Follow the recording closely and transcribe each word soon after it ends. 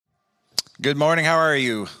Good morning. How are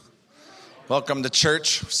you? Welcome to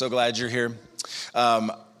church. So glad you're here.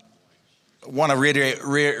 Want to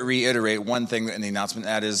reiterate one thing in the announcement.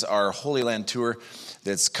 That is our Holy Land tour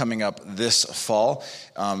that's coming up this fall.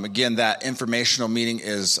 Again, that informational meeting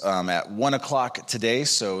is at 1 o'clock today.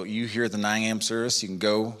 So you hear the 9 a.m. service. You can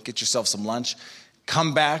go get yourself some lunch.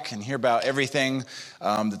 Come back and hear about everything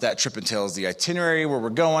that trip entails, the itinerary, where we're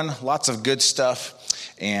going, lots of good stuff.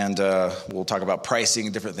 And we'll talk about pricing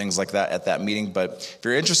and different things like that at that meeting. But if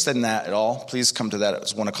you're interested in that at all, please come to that.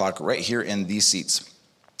 It's 1 o'clock right here in these seats.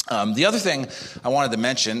 The other thing I wanted to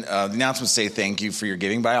mention, the announcements say thank you for your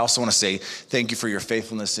giving, but I also want to say thank you for your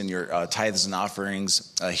faithfulness in your tithes and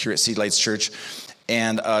offerings here at City Lights Church.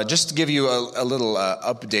 And just to give you a little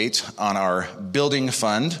update on our building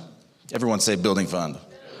fund. Everyone say building fund.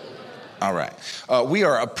 All right. We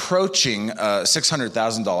are approaching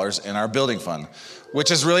 $600,000 in our building fund,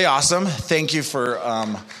 which is really awesome. Thank you for,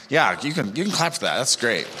 you can clap for that. That's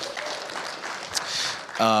great.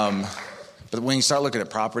 But when you start looking at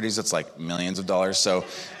properties, it's like millions of dollars. So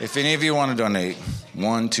if any of you want to donate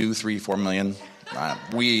 1, 2, 3, 4 million,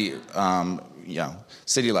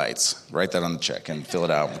 City Lights, write that on the check and fill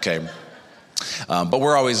it out. Okay. But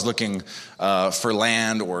we're always looking for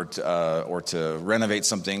land or to renovate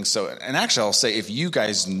something. So, and actually, I'll say if you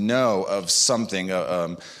guys know of something,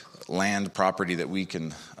 land property that we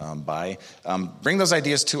can buy, bring those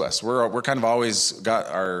ideas to us. We're kind of always got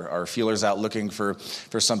our feelers out looking for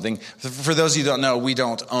something. For those of you who don't know, we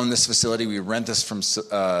don't own this facility. We rent this from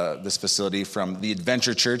this facility from the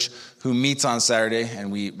Adventure Church, who meets on Saturday,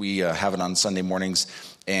 and we have it on Sunday mornings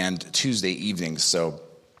and Tuesday evenings. So.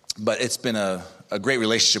 But it's been a great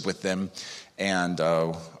relationship with them, and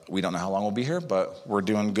we don't know how long we'll be here, but we're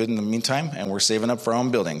doing good in the meantime, and we're saving up for our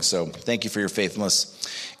own building. So thank you for your faithfulness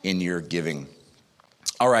in your giving.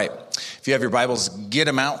 All right, if you have your Bibles, get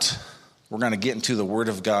them out. We're going to get into the Word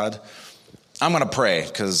of God. I'm going to pray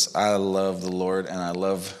because I love the Lord, and I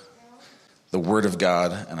love the Word of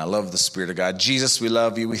God, and I love the Spirit of God. Jesus, we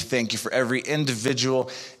love you. We thank you for every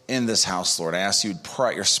individual in this house, Lord. I ask you to pour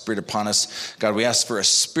out your Spirit upon us. God, we ask for a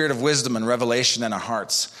spirit of wisdom and revelation in our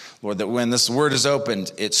hearts, Lord, that when this word is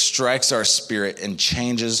opened, it strikes our spirit and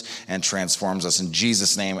changes and transforms us. In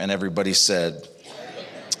Jesus' name, and everybody said,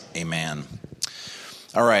 Amen.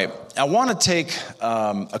 All right, I want to take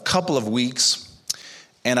a couple of weeks,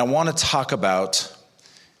 and I want to talk about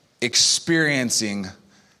experiencing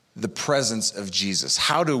the presence of Jesus.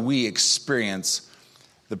 How do we experience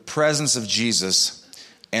the presence of Jesus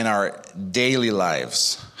in our daily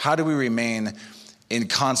lives? How do we remain in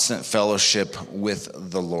constant fellowship with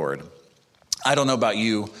the Lord? I don't know about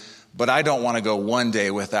you, but I don't want to go one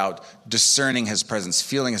day without discerning his presence,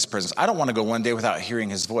 feeling his presence. I don't want to go one day without hearing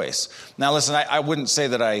his voice. Now listen, I wouldn't say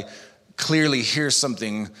that I clearly hear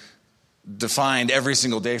something defined every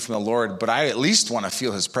single day from the Lord, but I at least want to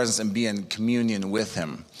feel his presence and be in communion with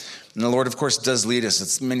him. And the Lord, of course, does lead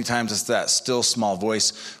us. Many times it's that still small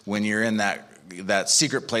voice when you're in that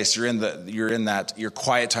secret place, you're in your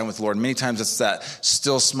quiet time with the Lord. Many times it's that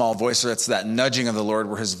still small voice, or it's that nudging of the Lord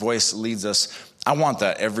where his voice leads us. I want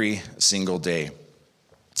that every single day.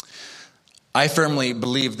 I firmly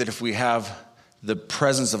believe that if we have the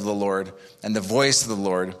presence of the Lord and the voice of the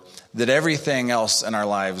Lord, that everything else in our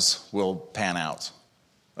lives will pan out.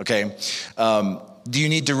 Okay? Do you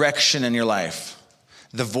need direction in your life?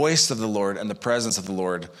 The voice of the Lord and the presence of the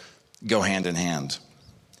Lord go hand in hand.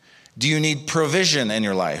 Do you need provision in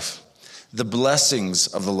your life? The blessings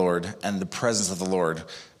of the Lord and the presence of the Lord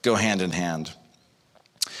go hand in hand.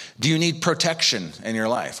 Do you need protection in your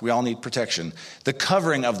life? We all need protection. The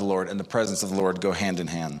covering of the Lord and the presence of the Lord go hand in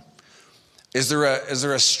hand. Is there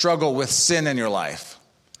a struggle with sin in your life?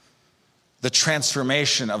 The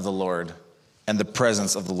transformation of the Lord and the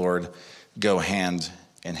presence of the Lord go hand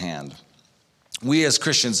in hand. We as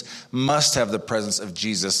Christians must have the presence of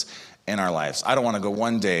Jesus in our lives. I don't want to go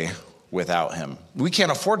one day without him. We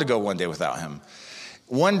can't afford to go one day without him.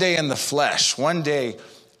 One day in the flesh, one day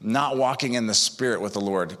not walking in the Spirit with the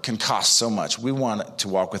Lord can cost so much. We want to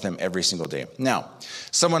walk with him every single day. Now,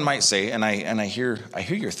 someone might say, and I hear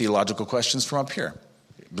your theological questions from up here,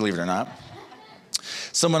 believe it or not.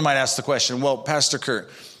 Someone might ask the question, well, Pastor Kurt,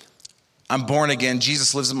 I'm born again.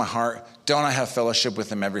 Jesus lives in my heart. Don't I have fellowship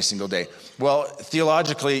with him every single day? Well,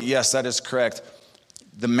 theologically, yes, that is correct.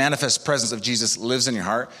 The manifest presence of Jesus lives in your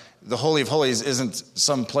heart. The Holy of Holies isn't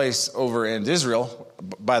some place over in Israel.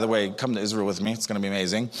 By the way, come to Israel with me. It's going to be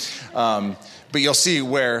amazing. But you'll see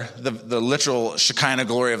where the literal Shekinah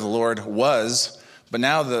glory of the Lord was. But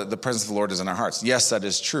now the presence of the Lord is in our hearts. Yes, that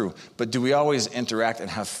is true. But do we always interact and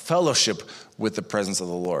have fellowship with the presence of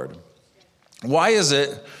the Lord? Why is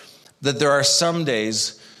it that there are some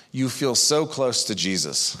days you feel so close to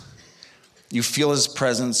Jesus. You feel his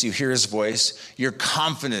presence, you hear his voice, you're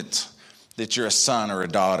confident that you're a son or a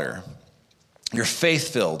daughter. You're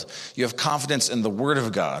faith-filled. You have confidence in the word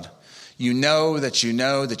of God. You know that you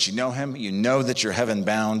know that you know him. You know that you're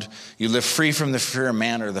heaven-bound. You live free from the fear of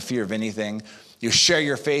man or the fear of anything. You share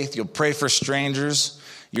your faith. You'll pray for strangers.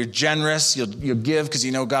 You're generous. You'll give because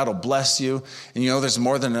you know God will bless you. And you know there's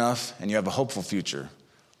more than enough, and you have a hopeful future.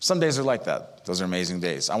 Some days are like that. Those are amazing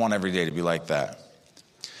days. I want every day to be like that.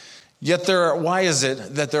 Yet why is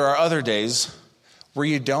it that there are other days where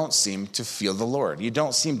you don't seem to feel the Lord? You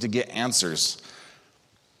don't seem to get answers.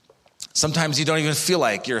 Sometimes you don't even feel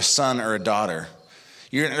like you're a son or a daughter.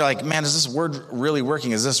 You're like, man, is this word really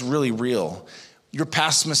working? Is this really real? Your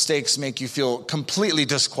past mistakes make you feel completely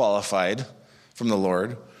disqualified from the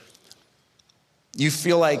Lord. You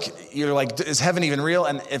feel like, you're like, is heaven even real?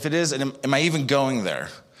 And if it is, am I even going there?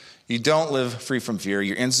 You don't live free from fear.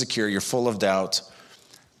 You're insecure. You're full of doubt.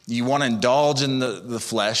 You want to indulge in the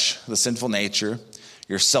flesh, the sinful nature.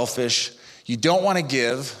 You're selfish. You don't want to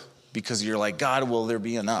give because you're like, God, will there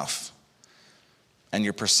be enough? And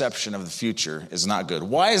your perception of the future is not good.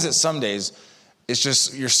 Why is it some days it's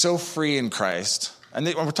just you're so free in Christ? And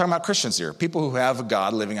we're talking about Christians here, people who have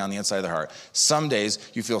God living on the inside of their heart. Some days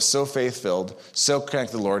you feel so faith-filled, so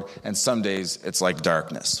connected to the Lord, and some days it's like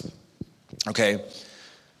darkness. Okay?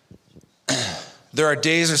 There are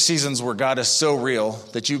days or seasons where God is so real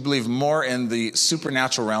that you believe more in the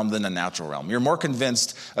supernatural realm than the natural realm. You're more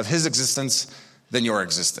convinced of his existence than your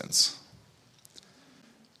existence.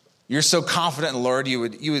 You're so confident in the Lord, you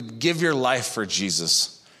would give your life for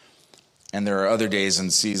Jesus. And there are other days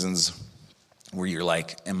and seasons where you're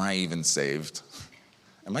like, am I even saved?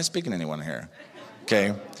 Am I speaking to anyone here?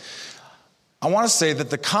 Okay. I want to say that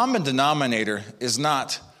the common denominator is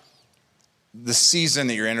not the season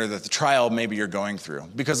that you're in or that the trial maybe you're going through.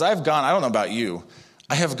 Because I don't know about you,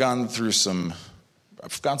 I've gone through some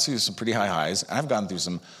pretty high highs, and I've gone through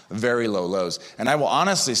some very low lows. And I will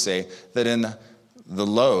honestly say that in the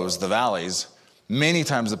lows, the valleys, many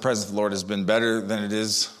times the presence of the Lord has been better than it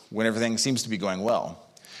is when everything seems to be going well.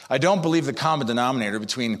 I don't believe the common denominator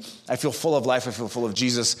between I feel full of life, I feel full of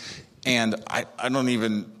Jesus, and I can't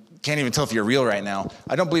even tell if you're real right now.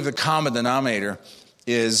 I don't believe the common denominator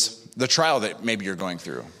is the trial that maybe you're going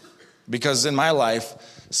through. Because in my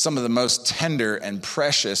life, some of the most tender and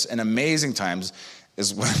precious and amazing times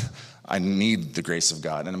is when I need the grace of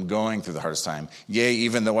God and I'm going through the hardest time. Yea,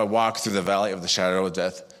 even though I walk through the valley of the shadow of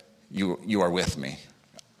death, you are with me.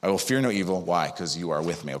 I will fear no evil. Why? Because you are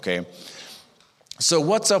with me, okay? So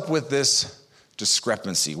what's up with this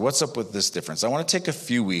discrepancy? What's up with this difference? I want to take a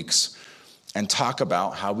few weeks and talk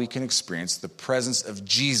about how we can experience the presence of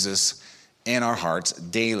Jesus in our hearts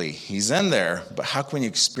daily. He's in there, but how can we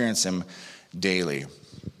experience him daily?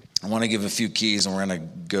 I want to give a few keys, and we're going to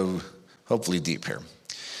go hopefully deep here.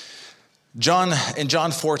 In John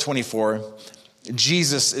 4:24,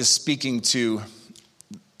 Jesus is speaking to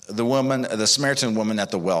the Samaritan woman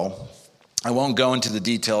at the well. I won't go into the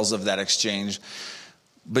details of that exchange,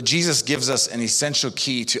 but Jesus gives us an essential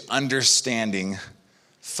key to understanding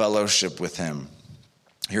fellowship with him.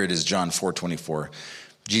 Here it is, John 4:24.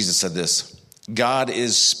 Jesus said this, God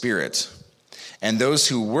is spirit, and those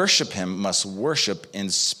who worship him must worship in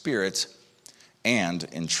spirit and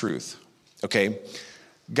in truth. Okay,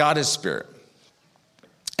 God is spirit.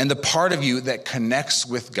 And the part of you that connects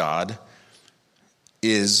with God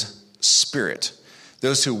is spirit.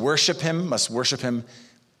 Those who worship him must worship him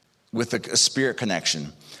with a spirit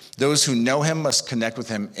connection. Those who know him must connect with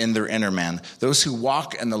him in their inner man. Those who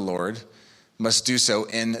walk in the Lord must do so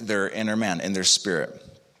in their inner man, in their spirit.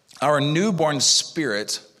 Our newborn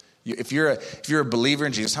spirit, if you're a believer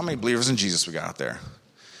in Jesus, how many believers in Jesus we got out there?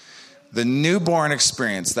 The newborn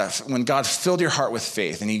experience, that when God filled your heart with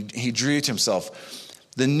faith and he drew you to himself,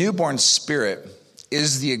 the newborn spirit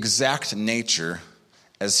is the exact nature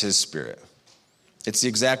as his spirit. It's the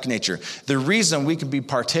exact nature. The reason we can be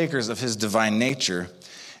partakers of his divine nature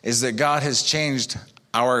is that God has changed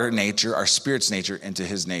our nature, our spirit's nature, into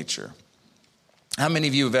his nature. How many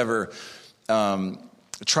of you have ever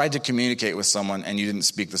tried to communicate with someone and you didn't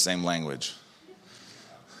speak the same language?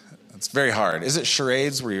 It's very hard. Is it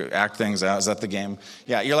charades where you act things out? Is that the game?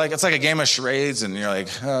 Yeah, you're like, it's like a game of charades, and you're like,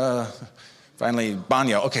 finally,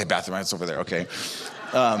 Banyo. Okay, bathroom, it's over there. Okay.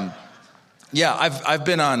 Yeah, I've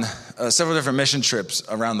been on several different mission trips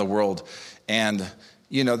around the world, and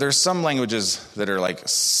there's some languages that are like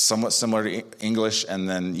somewhat similar to English, and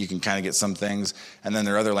then you can kind of get some things, and then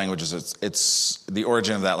there are other languages. It's the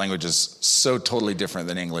origin of that language is so totally different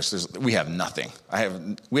than English. We have nothing.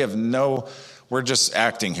 We have no We're just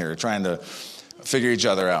acting here, trying to figure each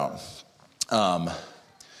other out. I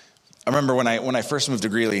remember when I first moved to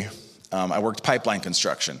Greeley, I worked pipeline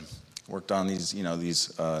construction. Worked on these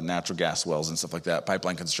natural gas wells and stuff like that,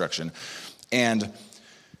 pipeline construction. And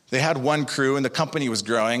they had one crew, and the company was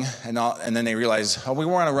growing, and then they realized, we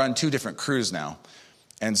want to run 2 different crews now.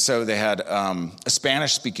 And so they had a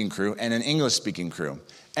Spanish-speaking crew and an English-speaking crew.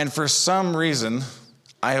 And for some reason,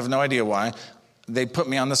 I have no idea why, they put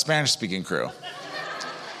me on the Spanish-speaking crew.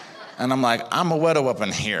 And I'm like, I'm a widow up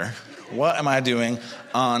in here. What am I doing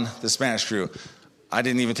on the Spanish crew? I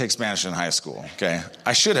didn't even take Spanish in high school, okay?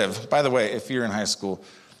 I should have. By the way, if you're in high school,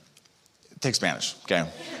 take Spanish, okay?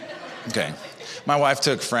 Okay. My wife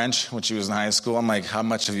took French when she was in high school. I'm like, how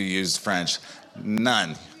much have you used French?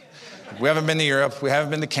 None. We haven't been to Europe. We haven't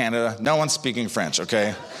been to Canada. No one's speaking French,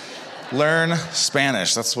 okay? Learn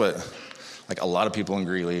Spanish. That's what, a lot of people in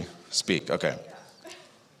Greeley speak, okay?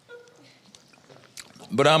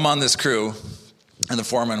 But I'm on this crew, and the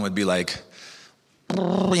foreman would be like,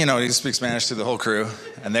 he'd speak Spanish to the whole crew,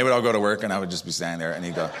 and they would all go to work, and I would just be standing there, and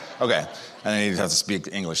he'd go, okay. And then he'd have to speak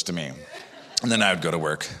English to me. And then I would go to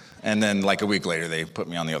work. And then a week later, they put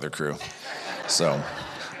me on the other crew. So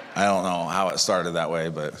I don't know how it started that way,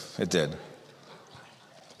 but it did.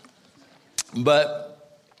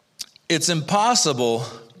 But it's impossible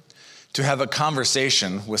to have a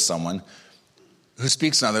conversation with someone who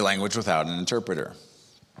speaks another language without an interpreter.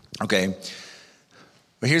 Okay?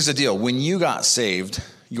 But here's the deal. When you got saved,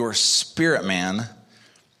 your spirit man,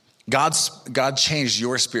 God changed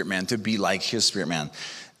your spirit man to be like his spirit man.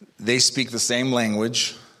 They speak the same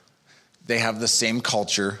language. They have the same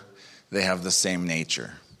culture. They have the same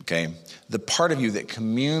nature. Okay? The part of you that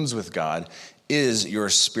communes with God is your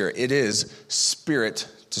spirit. It is spirit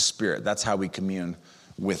to spirit. That's how we commune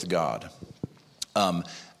with God. I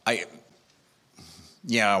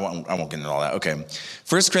won't get into all that. Okay.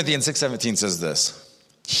 1 Corinthians 6:17 says this.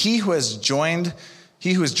 He who is joined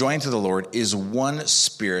to the Lord is one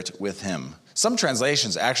spirit with him. Some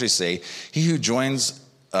translations actually say, he who joins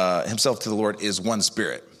himself to the Lord is one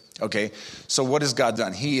spirit. Okay, so what has God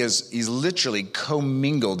done? He's literally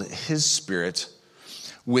commingled his spirit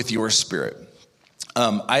with your spirit.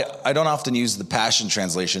 I don't often use the Passion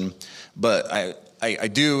Translation, but I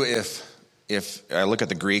do if I look at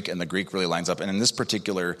the Greek, and the Greek really lines up. And in this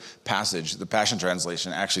particular passage, the Passion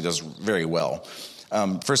Translation actually does very well.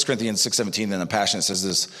 1 Corinthians 6:17 in the Passion, it says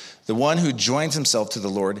this: the one who joins himself to the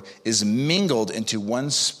Lord is mingled into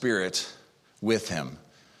one spirit with him.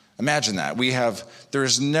 Imagine that.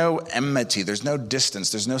 There's no enmity, there's no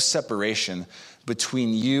distance, there's no separation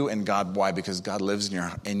between you and God. Why? Because God lives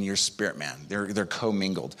in your spirit man. They're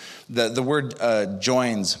commingled. The word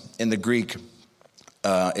joins in the Greek,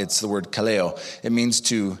 it's the word kaleo. It means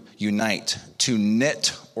to unite, to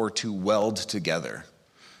knit, or to weld together.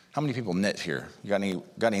 How many people knit here? You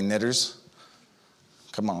got any knitters?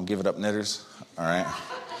 Come on, give it up, knitters. All right.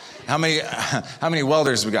 How many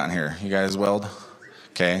welders we got in here? You guys weld?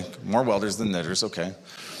 Okay, more welders than knitters. Okay.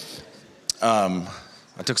 I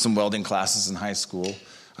took some welding classes in high school.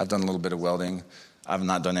 I've done a little bit of welding. I've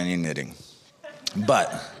not done any knitting.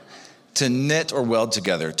 But to knit or weld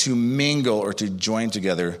together, to mingle or to join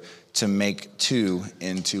together, to make two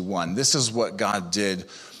into one. This is what God did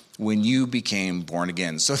when you became born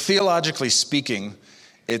again. So theologically speaking,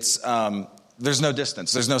 it's there's no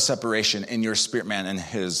distance, there's no separation in your spirit man and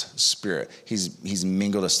his spirit. He's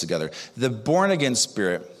mingled us together. The born again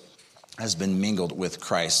spirit has been mingled with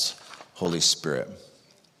Christ's Holy Spirit.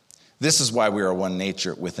 This is why we are one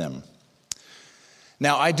nature with him.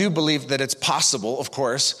 Now, I do believe that it's possible, of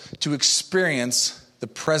course, to experience the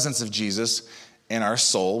presence of Jesus in our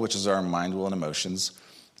soul, which is our mind, will, and emotions,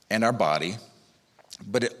 and our body.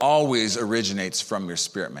 But it always originates from your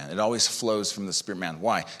spirit man. It always flows from the spirit man.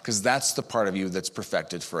 Why? Because that's the part of you that's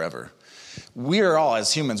perfected forever. We are all,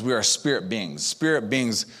 as humans, we are spirit beings. Spirit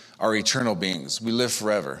beings are eternal beings. We live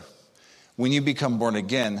forever. When you become born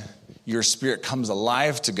again, your spirit comes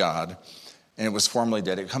alive to God, and it was formerly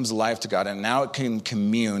dead. It comes alive to God, and now it can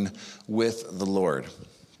commune with the Lord.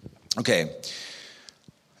 Okay.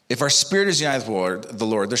 If our spirit is united with the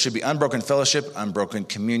Lord, there should be unbroken fellowship, unbroken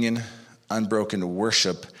communion, unbroken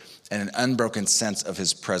worship, and an unbroken sense of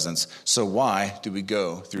his presence. So why do we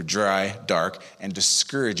go through dry, dark, and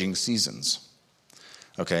discouraging seasons?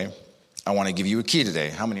 Okay, I want to give you a key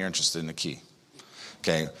today. How many are interested in a key?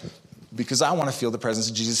 Okay, because I want to feel the presence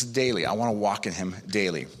of Jesus daily. I want to walk in him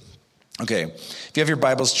daily. Okay, if you have your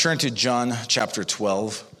Bibles, turn to John chapter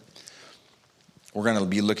 12. We're going to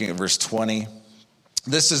be looking at verse 20.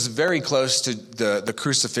 This is very close to the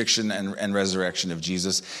crucifixion and resurrection of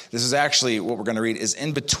Jesus. This is actually, what we're going to read is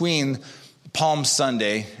in between Palm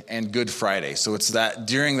Sunday and Good Friday. So it's that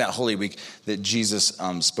during that Holy Week that Jesus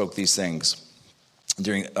spoke these things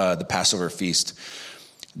during the Passover feast.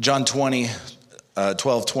 John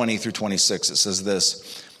 12:20 through 26, it says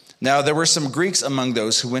this. Now there were some Greeks among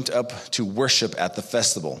those who went up to worship at the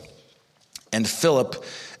festival. And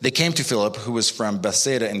they came to Philip, who was from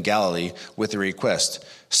Bethsaida in Galilee, with a request.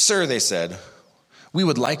 Sir, they said, we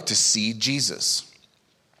would like to see Jesus.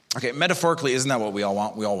 Okay, metaphorically, isn't that what we all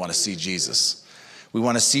want? We all want to see Jesus. We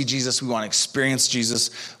want to see Jesus. We want to experience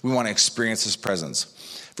Jesus. We want to experience his presence.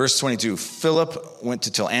 Verse 22, Philip went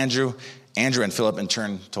to tell Andrew. Andrew and Philip in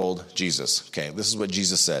turn told Jesus. Okay, this is what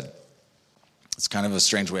Jesus said. It's kind of a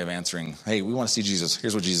strange way of answering. Hey, we want to see Jesus.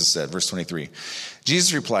 Here's what Jesus said. Verse 23.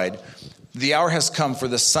 Jesus replied, the hour has come for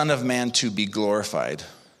the Son of Man to be glorified.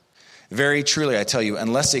 Very truly, I tell you,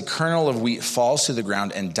 unless a kernel of wheat falls to the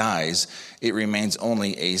ground and dies, it remains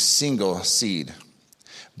only a single seed.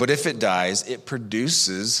 But if it dies, it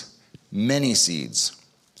produces many seeds.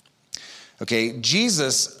 Okay,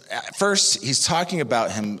 Jesus, at first, he's talking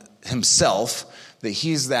about himself, that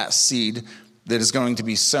he's that seed that is going to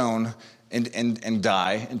be sown and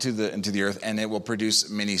die into the earth, and it will produce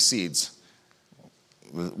many seeds,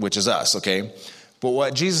 which is us, okay? But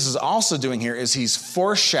what Jesus is also doing here is he's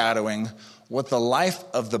foreshadowing what the life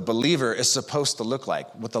of the believer is supposed to look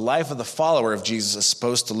like, what the life of the follower of Jesus is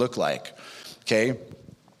supposed to look like, okay?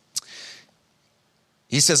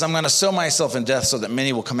 He says, I'm going to sow myself in death so that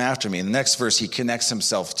many will come after me. In the next verse, he connects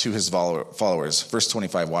himself to his followers. Verse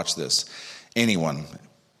 25, watch this. Anyone,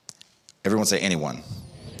 everyone say anyone.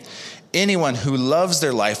 Anyone who loves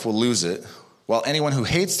their life will lose it, while anyone who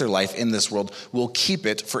hates their life in this world will keep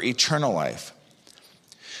it for eternal life.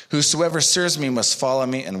 Whosoever serves me must follow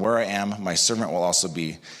me, and where I am, my servant will also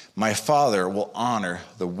be. My Father will honor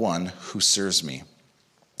the one who serves me.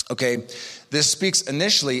 Okay, this speaks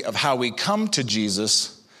initially of how we come to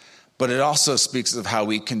Jesus, but it also speaks of how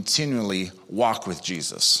we continually walk with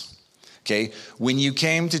Jesus. Okay, when you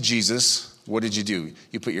came to Jesus, what did you do?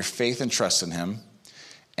 You put your faith and trust in him,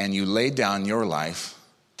 and you laid down your life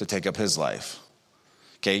to take up his life.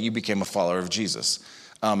 Okay, you became a follower of Jesus.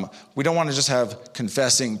 We don't want to just have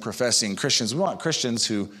confessing, professing Christians. We want Christians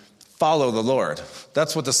who follow the Lord.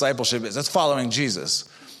 That's what discipleship is. That's following Jesus.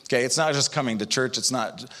 Okay, it's not just coming to church. It's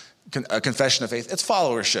not a confession of faith. It's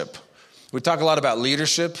followership. We talk a lot about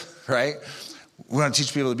leadership, right? We want to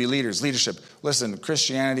teach people to be leaders. Leadership. Listen,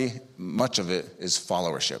 Christianity, much of it is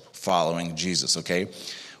followership, following Jesus, okay?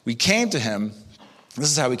 We came to him.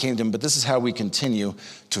 This is how we came to him, but this is how we continue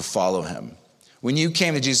to follow him. When you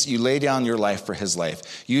came to Jesus, you laid down your life for his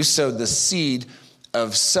life. You sowed the seed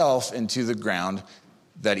of self into the ground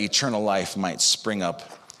that eternal life might spring up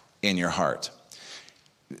in your heart.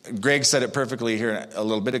 Greg said it perfectly here a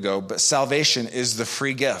little bit ago, but salvation is the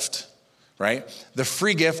free gift, right? The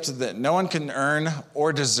free gift that no one can earn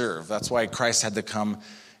or deserve. That's why Christ had to come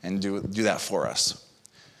and do that for us.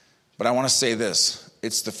 But I want to say this.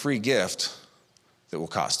 It's the free gift that will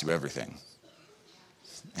cost you everything.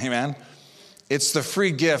 Amen? It's the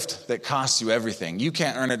free gift that costs you everything. You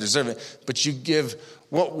can't earn it, deserve it, but you give,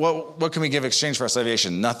 what can we give in exchange for our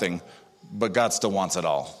salvation? Nothing, but God still wants it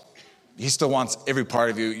all. He still wants every part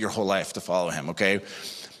of you, your whole life, to follow him, okay?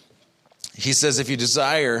 He says if you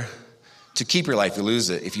desire to keep your life, you lose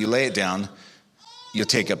it. If you lay it down, you'll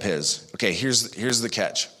take up his. Okay, here's the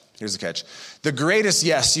catch. Here's the catch. The greatest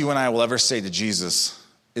yes you and I will ever say to Jesus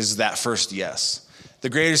is that first yes. The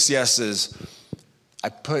greatest yes is, I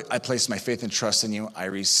place my faith and trust in you. I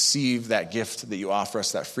receive that gift that you offer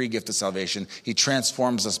us, that free gift of salvation. He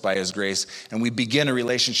transforms us by his grace, and we begin a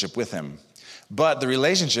relationship with him. But the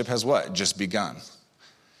relationship has what? Just begun.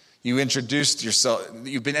 You introduced yourself.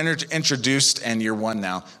 You've been introduced, and you're one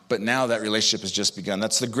now. But now that relationship has just begun.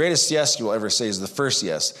 That's the greatest yes you will ever say is the first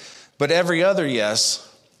yes. But every other yes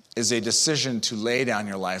is a decision to lay down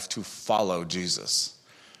your life to follow Jesus.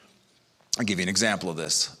 I'll give you an example of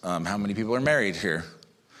this. How many people are married here?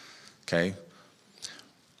 Okay.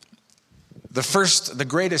 The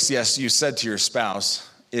greatest yes you said to your spouse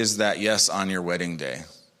is that yes on your wedding day.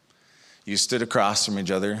 You stood across from each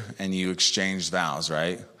other and you exchanged vows,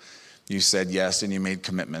 right? You said yes and you made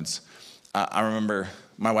commitments. I remember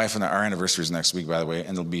my wife and our anniversary is next week, by the way,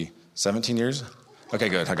 and it'll be 17 years? Okay,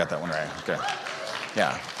 good. I got that one right. Okay.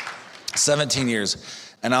 Yeah. 17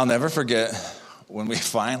 years. And I'll never forget when we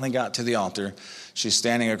finally got to the altar, she's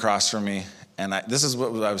standing across from me, and this is what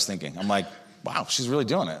I was thinking. I'm like, wow, she's really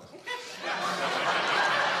doing it.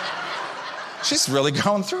 She's really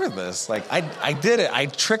going through this. Like, I did it. I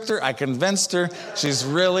tricked her. I convinced her. She's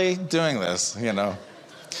really doing this, you know.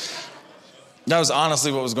 That was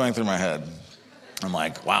honestly what was going through my head. I'm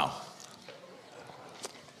like, wow.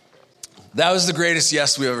 That was the greatest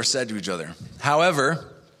yes we ever said to each other.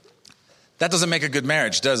 However, that doesn't make a good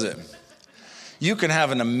marriage, does it? You can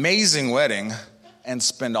have an amazing wedding and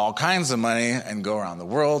spend all kinds of money and go around the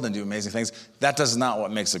world and do amazing things. That is not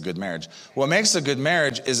what makes a good marriage. What makes a good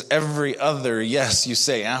marriage is every other yes you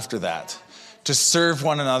say after that. To serve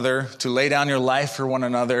one another, to lay down your life for one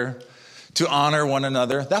another, to honor one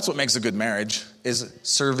another. That's what makes a good marriage, is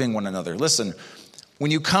serving one another. Listen,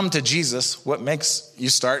 when you come to Jesus, what makes you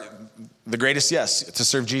start the greatest yes to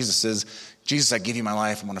serve Jesus is, Jesus, I give you my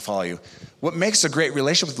life, I want to follow you. What makes a great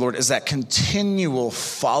relationship with the Lord is that continual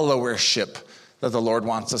followership that the Lord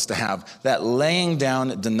wants us to have. That laying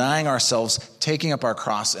down, denying ourselves, taking up our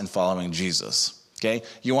cross and following Jesus. Okay?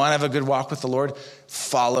 You want to have a good walk with the Lord?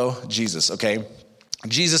 Follow Jesus, okay?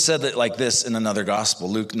 Jesus said that like this in another gospel,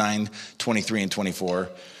 Luke 9:23 and 24.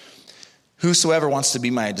 Whosoever wants to be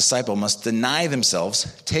my disciple must deny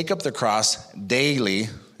themselves, take up their cross daily,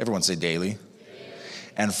 everyone say daily,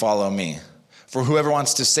 and follow me. For whoever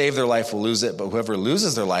wants to save their life will lose it, but whoever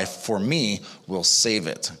loses their life for me will save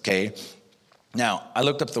it, okay? Now, I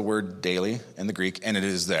looked up the word daily in the Greek, and it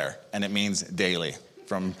is there, and it means daily,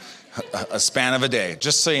 from a span of a day,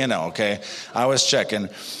 just so you know, okay? I was checking.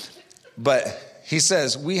 But he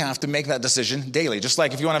says we have to make that decision daily. Just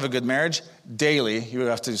like if you want to have a good marriage, daily, you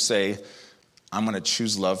have to say, I'm going to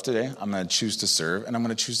choose love today, I'm going to choose to serve, and I'm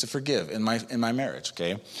going to choose to forgive in my marriage,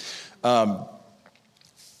 okay?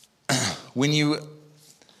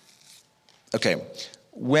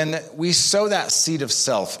 When we sow that seed of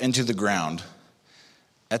self into the ground,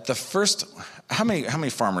 at the first, how many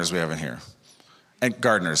farmers we have in here? And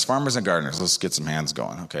gardeners, farmers and gardeners. Let's get some hands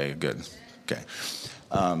going. Okay, good. Okay.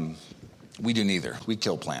 We do neither. We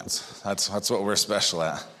kill plants. That's what we're special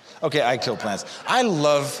at. Okay, I kill plants.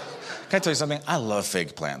 Can I tell you something? I love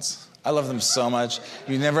fake plants. I love them so much.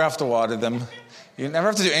 You never have to water them. You never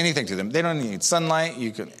have to do anything to them. They don't need sunlight.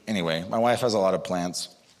 Anyway, my wife has a lot of plants.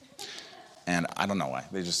 And I don't know why.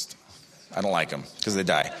 I don't like them because they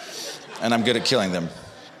die. And I'm good at killing them.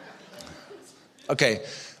 Okay,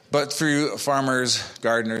 but for you farmers,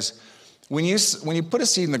 gardeners, when you put a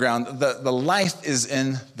seed in the ground, the life is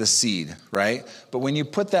in the seed, right? But when you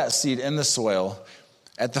put that seed in the soil,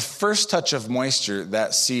 at the first touch of moisture,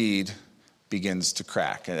 that seed begins to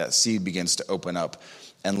crack, and that seed begins to open up,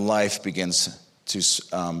 and life begins to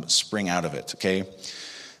spring out of it, okay?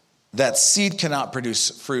 That seed cannot produce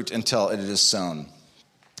fruit until it is sown,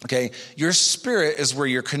 okay? Your spirit is where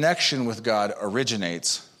your connection with God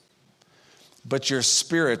originates, but your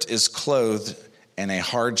spirit is clothed in a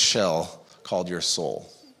hard shell called your soul.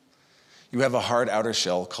 You have a hard outer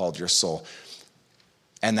shell called your soul,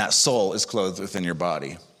 and that soul is clothed within your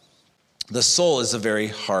body. The soul is a very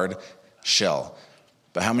hard shell,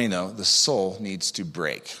 but how many know the soul needs to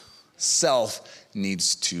break? Self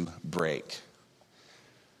needs to break.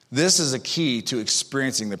 This is a key to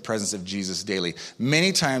experiencing the presence of Jesus daily.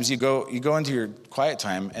 Many times you go into your quiet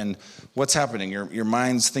time, and what's happening? Your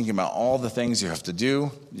mind's thinking about all the things you have to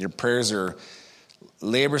do. Your prayers are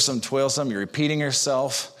laborsome, toilsome. You're repeating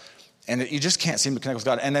yourself, and you just can't seem to connect with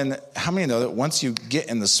God. And then how many know that once you get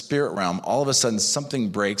in the spirit realm, all of a sudden something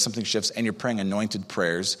breaks, something shifts, and you're praying anointed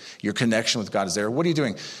prayers. Your connection with God is there. What are you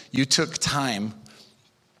doing? You took time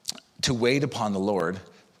to wait upon the Lord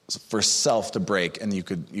for self to break, and you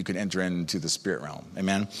could enter into the spirit realm.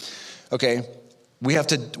 Amen. Okay, we have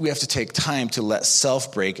to take time to let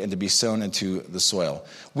self break and to be sown into the soil.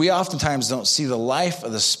 We oftentimes don't see the life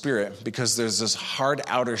of the Spirit because there's this hard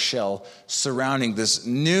outer shell surrounding this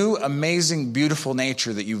new, amazing, beautiful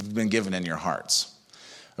nature that you've been given in your hearts.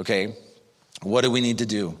 Okay, what do we need to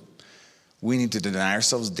do? We need to deny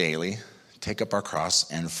ourselves daily, take up our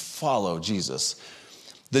cross, and follow Jesus.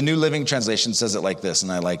 The New Living Translation says it like this,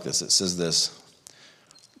 and I like this. It says this,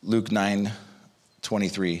 Luke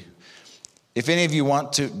 9:23. If any of you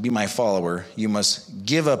want to be my follower, you must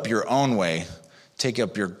give up your own way, take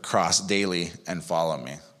up your cross daily, and follow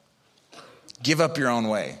me. Give up your own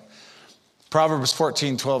way. Proverbs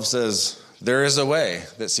 14:12 says, there is a way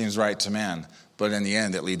that seems right to man, but in the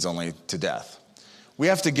end it leads only to death. We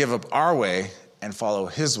have to give up our way and follow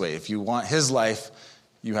his way. If you want his life,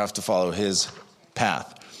 you have to follow his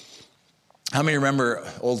path. How many remember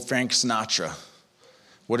old Frank Sinatra?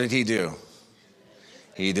 What did he do?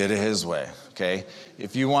 He did it his way, okay?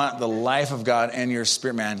 If you want the life of God and your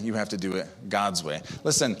spirit, man, you have to do it God's way.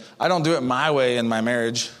 Listen, I don't do it my way in my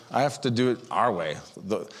marriage. I have to do it our way.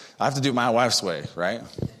 I have to do it my wife's way, right?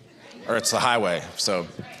 Or it's the highway, so.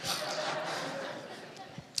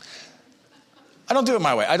 I don't do it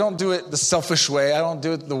my way. I don't do it the selfish way. I don't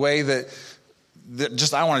do it the way that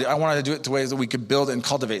just I wanted to do it the way that we could build and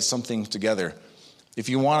cultivate something together. If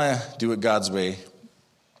you want to do it God's way,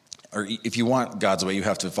 or if you want God's way, you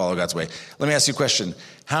have to follow God's way. Let me ask you a question.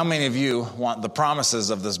 How many of you want the promises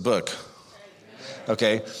of this book?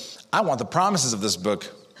 Okay, I want the promises of this book,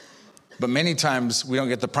 but many times we don't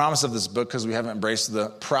get the promise of this book because we haven't embraced the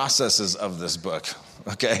processes of this book,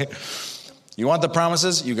 okay? You want the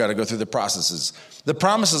promises? You got to go through the processes. The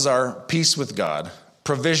promises are peace with God,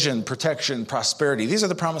 provision, protection, prosperity. These are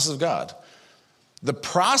the promises of God. The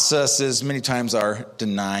processes many times are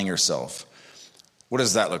denying yourself. What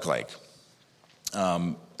does that look like?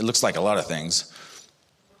 It looks like a lot of things,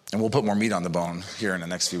 and we'll put more meat on the bone here in the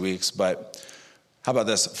next few weeks, but how about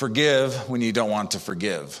this? Forgive when you don't want to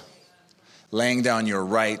forgive. Laying down your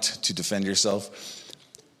right to defend yourself.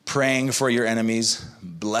 Praying for your enemies.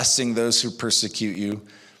 Blessing those who persecute you.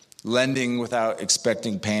 Lending without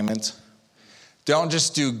expecting payment. Don't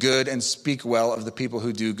just do good and speak well of the people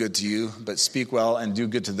who do good to you, but speak well and do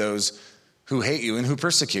good to those who hate you and who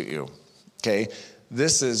persecute you. Okay?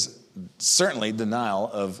 This is certainly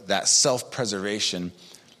denial of that self-preservation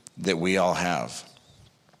that we all have.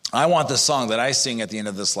 I want the song that I sing at the end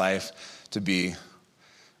of this life to be,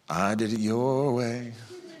 I did it your way.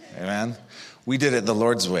 Amen. We did it the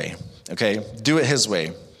Lord's way. Okay? Do it his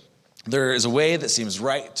way. There is a way that seems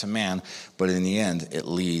right to man, but in the end, it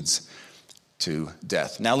leads to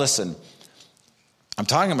death. Now listen, I'm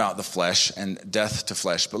talking about the flesh and death to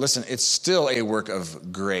flesh, but listen, it's still a work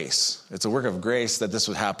of grace. It's a work of grace that this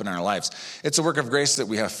would happen in our lives. It's a work of grace that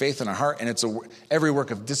we have faith in our heart, and every work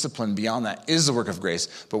of discipline beyond that is a work of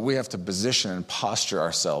grace, but we have to position and posture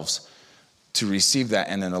ourselves to receive that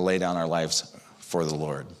and then to lay down our lives for the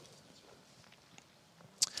Lord.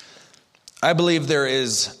 I believe there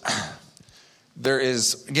is,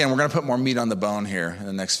 again, we're going to put more meat on the bone here in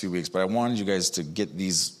the next few weeks, but I wanted you guys to get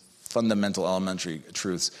these fundamental elementary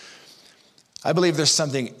truths. I believe there's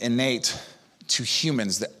something innate to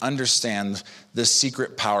humans that understand the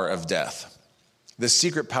secret power of death, the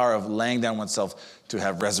secret power of laying down oneself to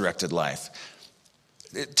have resurrected life.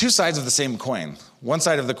 Two sides of the same coin. One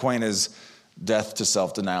side of the coin is death to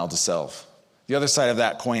self, denial to self. The other side of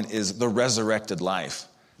that coin is the resurrected life.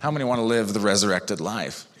 How many want to live the resurrected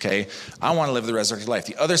life? Okay, I want to live the resurrected life.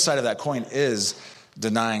 The other side of that coin is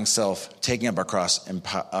denying self, taking up our cross, and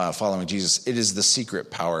following Jesus. It is the secret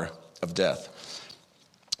power of death.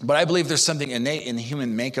 But I believe there's something innate in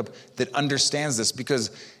human makeup that understands this, because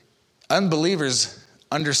unbelievers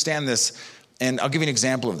understand this. And I'll give you an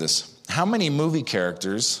example of this. How many movie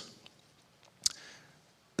characters,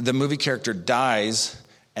 the movie character dies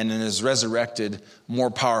and then is resurrected more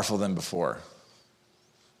powerful than before?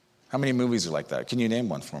 How many movies are like that? Can you name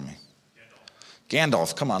one for me?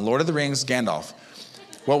 Gandalf. Come on, Lord of the Rings, Gandalf.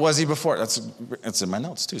 What was he before? That's in my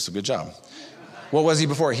notes too, so good job. What was he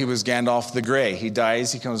before? He was Gandalf the Gray. He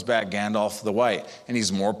dies, he comes back, Gandalf the White, and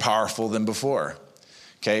he's more powerful than before.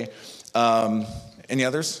 Okay? Any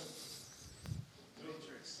others?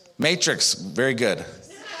 Matrix. Very good.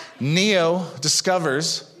 Neo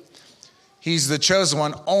discovers he's the chosen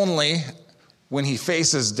one only when he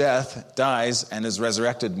faces death, dies, and is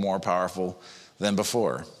resurrected more powerful than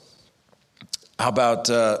before. How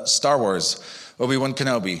about Star Wars? Obi-Wan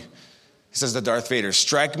Kenobi. He says to Darth Vader,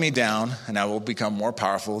 strike me down and I will become more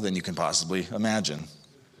powerful than you can possibly imagine.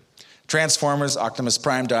 Transformers, Optimus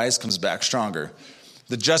Prime dies, comes back stronger.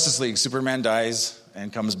 The Justice League, Superman dies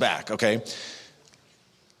and comes back, okay?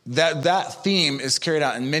 That theme is carried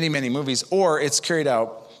out in many, many movies, or it's carried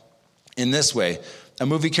out in this way. A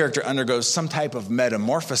movie character undergoes some type of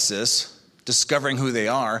metamorphosis, discovering who they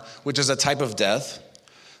are, which is a type of death,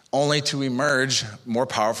 only to emerge more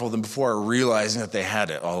powerful than before, realizing that they had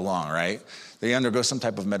it all along, right? They undergo some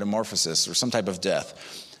type of metamorphosis or some type of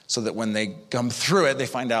death, so that when they come through it, they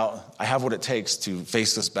find out, I have what it takes to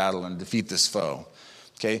face this battle and defeat this foe,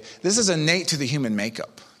 okay? This is innate to the human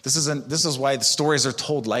makeup. This is why the stories are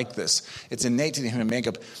told like this. It's innate to the human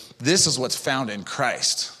makeup. This is what's found in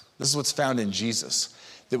Christ. This is what's found in Jesus.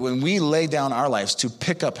 That when we lay down our lives to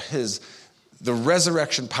pick up the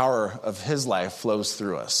resurrection power of his life flows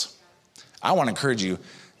through us. I want to encourage you,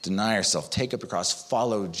 deny yourself, take up your cross,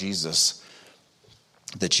 follow Jesus,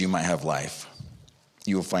 that you might have life.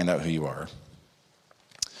 You will find out who you are.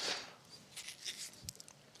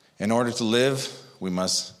 In order to live, we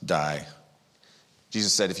must die.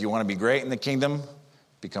 Jesus said, if you want to be great in the kingdom,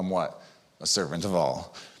 become what? A servant of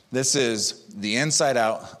all. This is the inside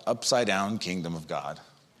out, upside down kingdom of God.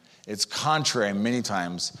 It's contrary many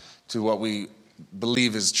times to what we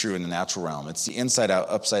believe is true in the natural realm. It's the inside out,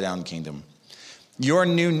 upside down kingdom. Your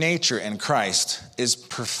new nature in Christ is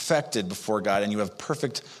perfected before God, and you have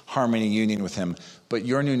perfect harmony, union with him. But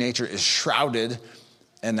your new nature is shrouded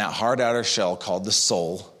and that hard outer shell called the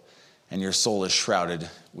soul, and your soul is shrouded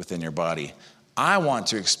within your body. I want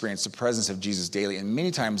to experience the presence of Jesus daily, and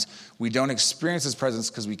many times we don't experience his presence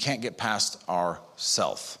because we can't get past our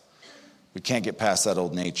self. We can't get past that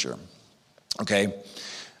old nature. Okay?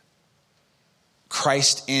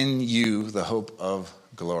 Christ in you, the hope of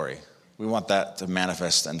glory. We want that to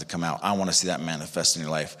manifest and to come out. I want to see that manifest in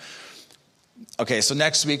your life. Okay, so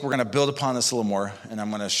next week we're going to build upon this a little more, and I'm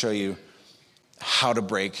going to show you how to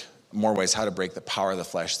break the power of the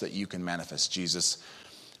flesh so that you can manifest Jesus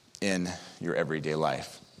in your everyday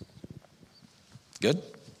life. Good?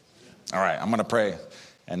 All right, I'm going to pray,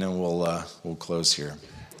 and then we'll close here.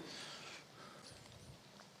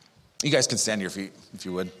 You guys can stand to your feet if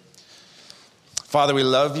you would. Father, we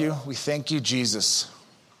love you. We thank you, Jesus,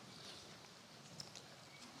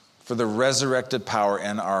 for the resurrected power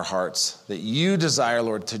in our hearts that you desire,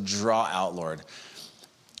 Lord, to draw out, Lord.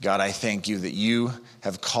 God, I thank you that you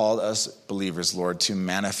have called us believers, Lord, to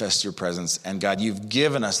manifest your presence. And God, you've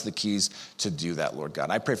given us the keys to do that, Lord God.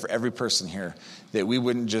 I pray for every person here that we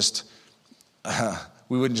wouldn't just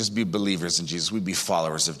be believers in Jesus. We'd be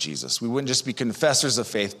followers of Jesus. We wouldn't just be confessors of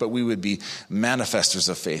faith, but we would be manifestors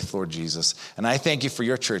of faith, Lord Jesus. And I thank you for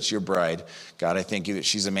your church, your bride. God, I thank you that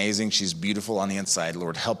she's amazing. She's beautiful on the inside.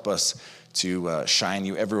 Lord, help us to shine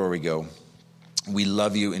you everywhere we go. We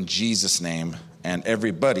love you in Jesus' name. And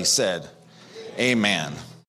everybody said, amen.